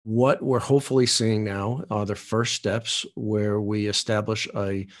What we're hopefully seeing now are the first steps where we establish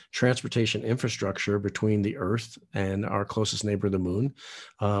a transportation infrastructure between the Earth and our closest neighbor, the Moon,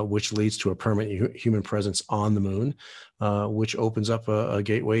 which leads to a permanent human presence on the Moon, which opens up a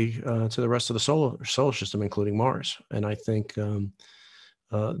gateway to the rest of the solar system, including Mars. And I think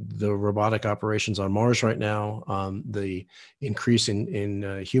the robotic operations on Mars right now, the increase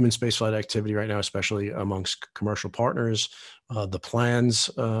in human spaceflight activity right now, especially amongst commercial partners, the plans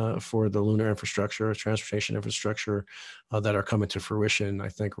for the lunar infrastructure, transportation infrastructure that are coming to fruition, I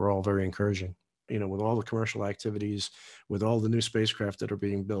think were all very encouraging. You know, with all the commercial activities, with all the new spacecraft that are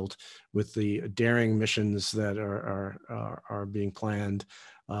being built, with the daring missions that are being planned,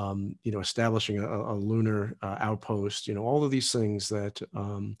 you know, establishing a lunar outpost, you know, all of these things that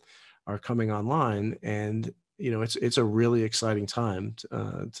are coming online. And, you know, it's a really exciting time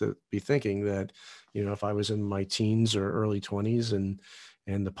to be thinking that, you know, if I was in my teens or early 20s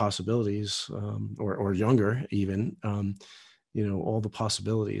and the possibilities, or younger even, you know, all the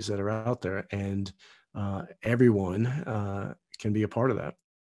possibilities that are out there, and everyone can be a part of that.